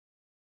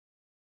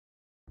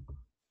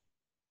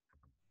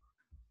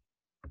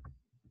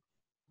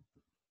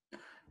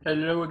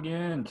Hello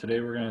again. Today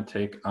we're going to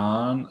take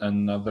on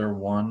another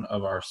one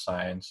of our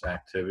science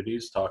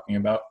activities talking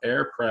about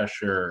air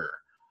pressure.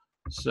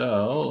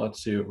 So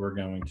let's see what we're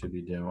going to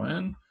be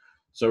doing.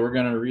 So we're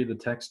going to read the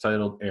text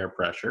titled Air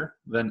Pressure,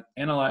 then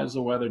analyze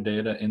the weather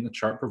data in the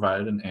chart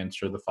provided and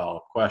answer the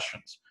follow-up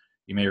questions.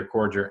 You may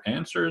record your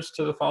answers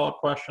to the follow-up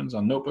questions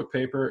on notebook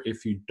paper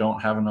if you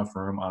don't have enough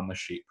room on the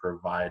sheet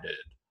provided.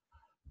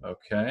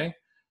 Okay,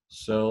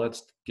 so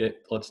let's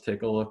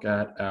take a look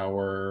at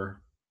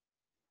our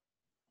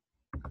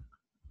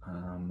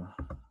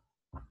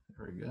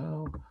there we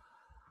go.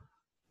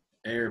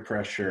 Air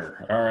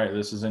pressure. All right,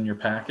 this is in your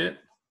packet.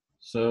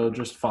 So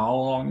just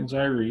follow along as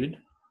I read.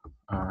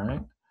 All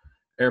right.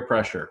 Air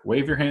pressure.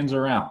 Wave your hands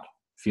around.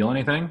 Feel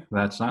anything?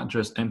 That's not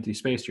just empty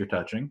space you're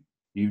touching.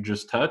 You've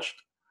just touched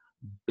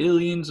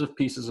billions of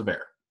pieces of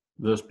air.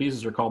 Those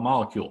pieces are called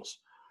molecules.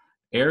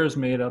 Air is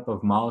made up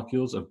of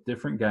molecules of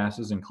different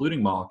gases,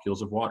 including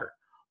molecules of water.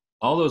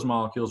 All those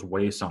molecules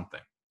weigh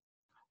something.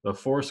 The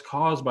force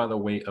caused by the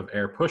weight of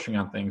air pushing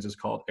on things is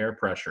called air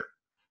pressure.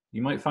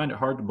 You might find it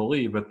hard to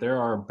believe, but there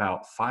are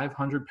about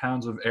 500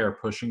 pounds of air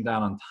pushing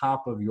down on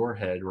top of your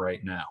head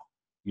right now.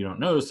 You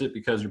don't notice it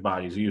because your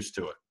body's used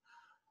to it.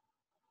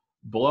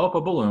 Blow up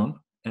a balloon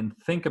and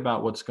think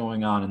about what's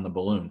going on in the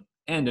balloon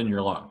and in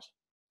your lungs.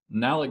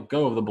 Now let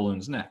go of the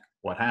balloon's neck.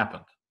 What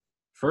happened?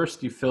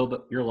 First, you filled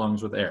your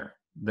lungs with air.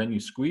 Then you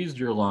squeezed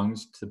your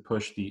lungs to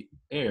push the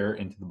air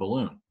into the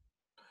balloon.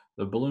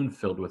 The balloon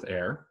filled with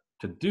air.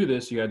 To do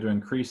this, you had to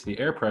increase the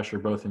air pressure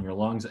both in your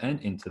lungs and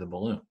into the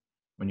balloon.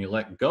 When you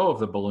let go of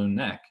the balloon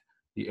neck,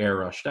 the air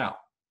rushed out.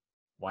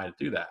 Why to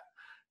do that?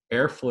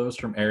 Air flows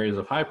from areas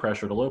of high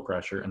pressure to low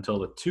pressure until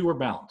the two are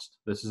balanced.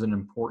 This is an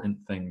important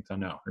thing to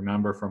know.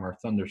 Remember from our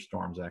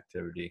thunderstorms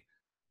activity,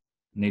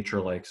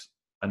 nature likes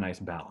a nice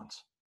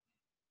balance.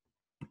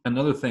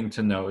 Another thing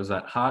to know is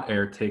that hot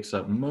air takes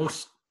up more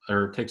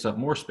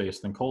space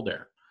than cold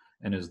air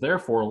and is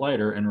therefore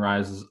lighter and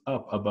rises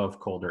up above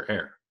colder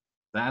air.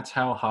 That's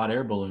how hot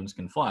air balloons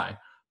can fly.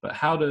 But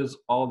how does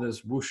all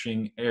this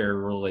whooshing air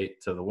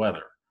relate to the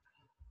weather?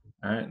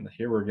 All right, and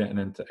here we're getting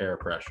into air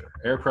pressure.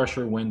 Air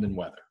pressure, wind, and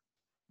weather.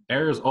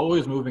 Air is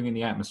always moving in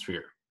the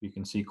atmosphere. You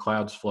can see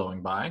clouds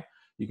flowing by.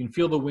 You can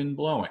feel the wind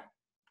blowing.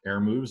 Air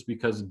moves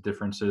because of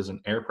differences in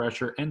air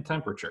pressure and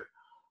temperature.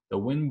 The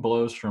wind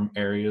blows from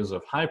areas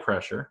of high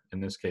pressure, in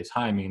this case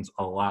high means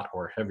a lot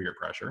or heavier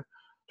pressure,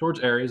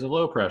 towards areas of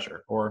low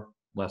pressure or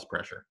less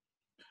pressure.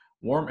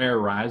 Warm air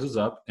rises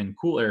up and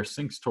cool air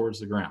sinks towards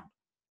the ground.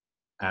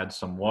 Add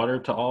some water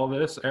to all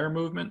this air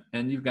movement,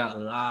 and you've got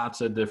lots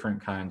of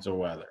different kinds of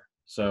weather.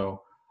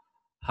 So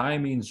high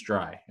means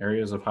dry.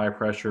 Areas of high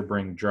pressure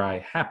bring dry,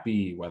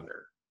 happy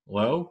weather.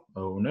 Low,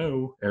 oh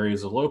no,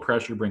 areas of low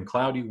pressure bring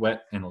cloudy,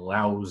 wet, and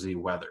lousy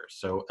weather.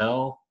 So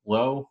L,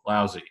 low,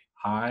 lousy.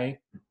 High,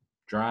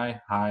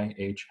 dry, high,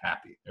 H,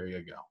 happy. There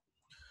you go.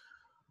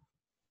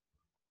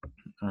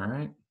 All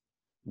right.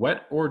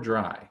 Wet or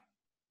dry.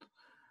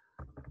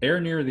 Air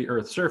near the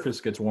Earth's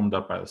surface gets warmed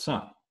up by the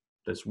sun.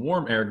 This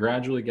warm air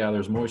gradually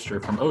gathers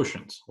moisture from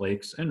oceans,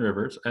 lakes, and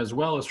rivers, as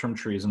well as from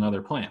trees and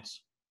other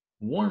plants.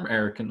 Warm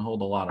air can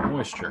hold a lot of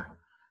moisture.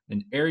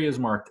 In areas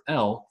marked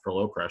L for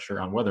low pressure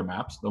on weather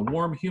maps, the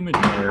warm, humid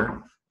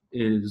air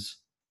is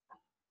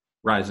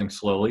rising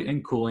slowly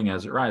and cooling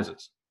as it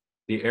rises.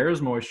 The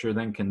air's moisture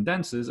then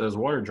condenses as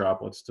water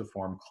droplets to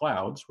form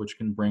clouds, which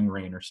can bring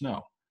rain or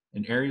snow.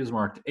 In areas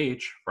marked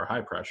H for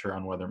high pressure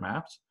on weather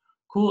maps,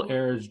 cool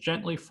air is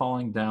gently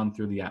falling down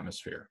through the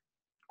atmosphere.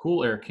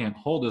 Cool air can't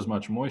hold as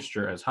much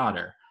moisture as hot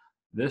air.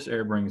 This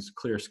air brings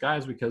clear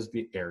skies because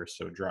the air is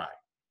so dry.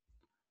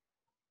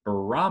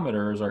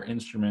 Barometers are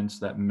instruments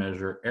that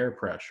measure air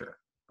pressure.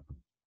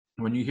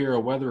 When you hear a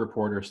weather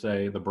reporter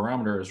say the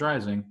barometer is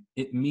rising,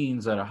 it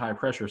means that a high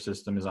pressure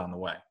system is on the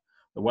way.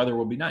 The weather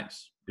will be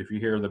nice. If you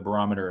hear the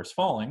barometer is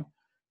falling,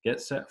 get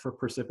set for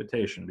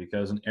precipitation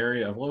because an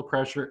area of low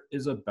pressure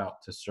is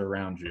about to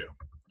surround you.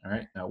 All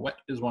right, now wet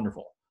is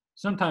wonderful.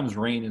 Sometimes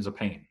rain is a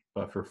pain,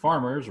 but for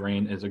farmers,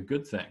 rain is a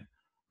good thing.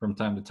 From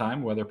time to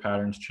time, weather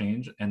patterns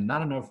change and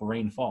not enough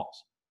rain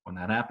falls. When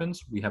that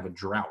happens, we have a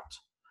drought.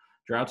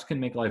 Droughts can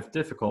make life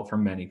difficult for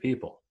many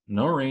people.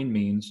 No rain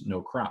means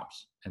no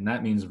crops, and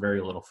that means very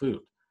little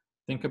food.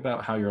 Think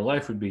about how your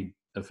life would be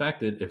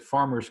affected if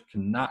farmers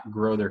cannot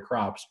grow their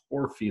crops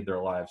or feed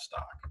their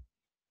livestock.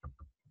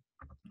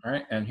 All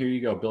right, and here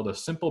you go. Build a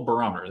simple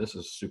barometer. This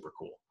is super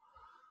cool.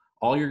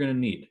 All you're going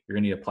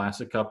to need a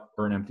plastic cup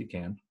or an empty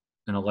can,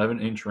 an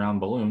 11-inch round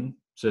balloon,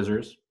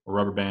 scissors, a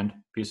rubber band,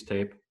 piece of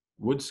tape,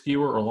 wood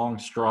skewer or long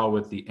straw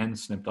with the end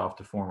snipped off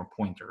to form a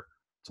pointer.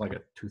 It's like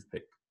a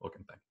toothpick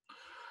looking thing.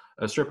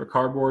 A strip of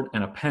cardboard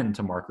and a pen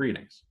to mark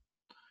readings.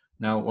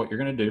 Now what you're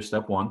going to do,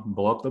 step one,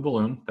 blow up the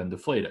balloon, then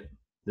deflate it.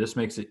 This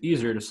makes it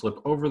easier to slip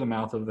over the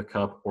mouth of the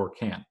cup or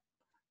can.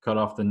 Cut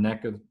off the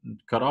neck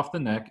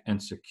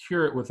and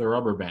secure it with a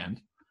rubber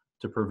band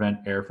to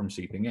prevent air from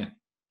seeping in.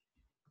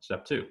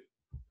 Step two,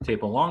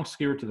 tape a long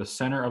skewer to the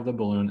center of the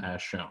balloon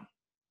as shown.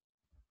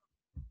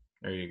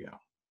 There you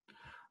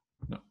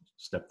go.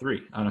 Step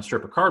 3, on a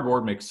strip of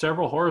cardboard, make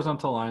several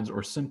horizontal lines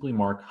or simply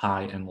mark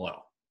high and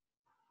low.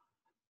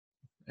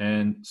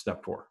 And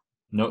step 4,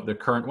 note the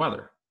current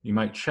weather. You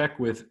might check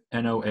with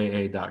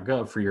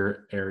NOAA.gov for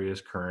your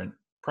area's current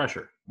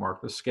pressure.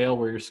 Mark the scale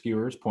where your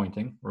skewer is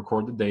pointing,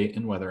 record the date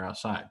and weather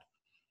outside.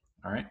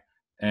 All right,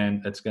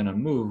 and it's going to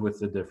move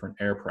with the different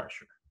air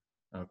pressure.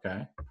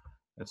 Okay,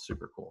 that's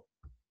super cool.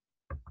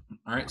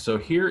 All right, so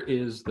here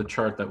is the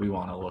chart that we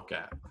want to look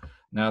at.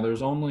 Now,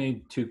 there's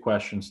only 2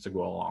 questions to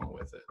go along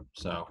with it.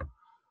 So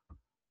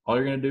all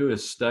you're going to do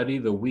is study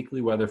the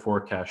weekly weather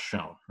forecast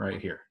shown right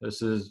here.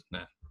 This is,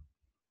 there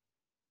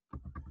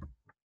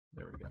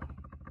we go.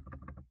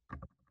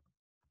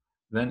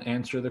 Then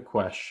answer the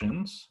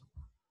questions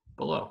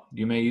below.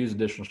 You may use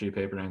additional sheet of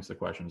paper to answer the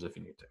questions if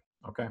you need to,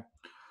 okay?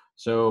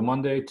 So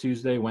Monday,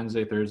 Tuesday,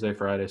 Wednesday, Thursday,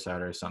 Friday,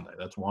 Saturday, Sunday.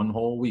 That's one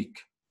whole week.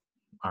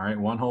 All right,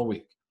 one whole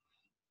week.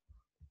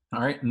 All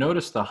right,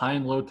 notice the high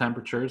and low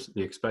temperatures,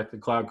 the expected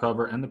cloud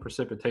cover, and the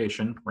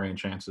precipitation rain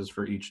chances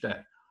for each day.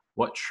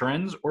 What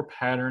trends or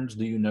patterns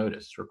do you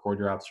notice? Record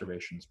your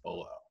observations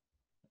below.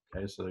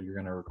 Okay, so you're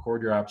going to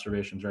record your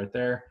observations right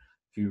there.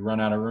 If you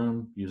run out of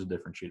room, use a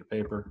different sheet of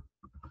paper.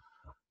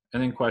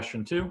 And then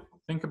question 2,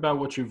 think about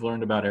what you've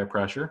learned about air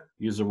pressure.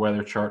 Use the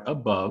weather chart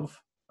above,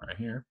 right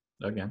here,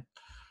 again,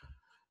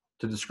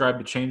 to describe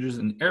the changes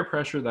in air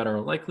pressure that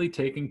are likely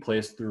taking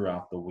place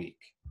throughout the week.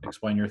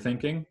 Explain your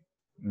thinking.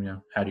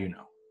 How do you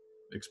know?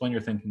 Explain your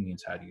thinking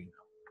means how do you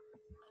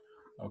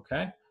know?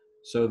 Okay,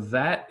 so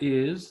that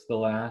is the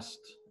last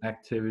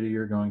activity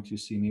you're going to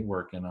see me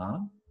working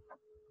on.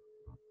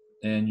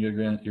 And you're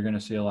going to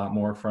see a lot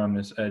more from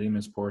Miss Eddie,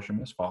 Miss Portia,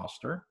 Miss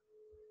Foster.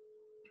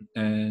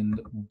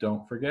 And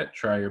don't forget,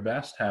 try your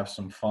best, have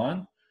some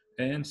fun,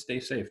 and stay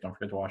safe. Don't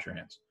forget to wash your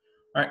hands.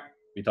 All right,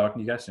 be talking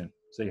to you guys soon.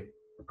 See you.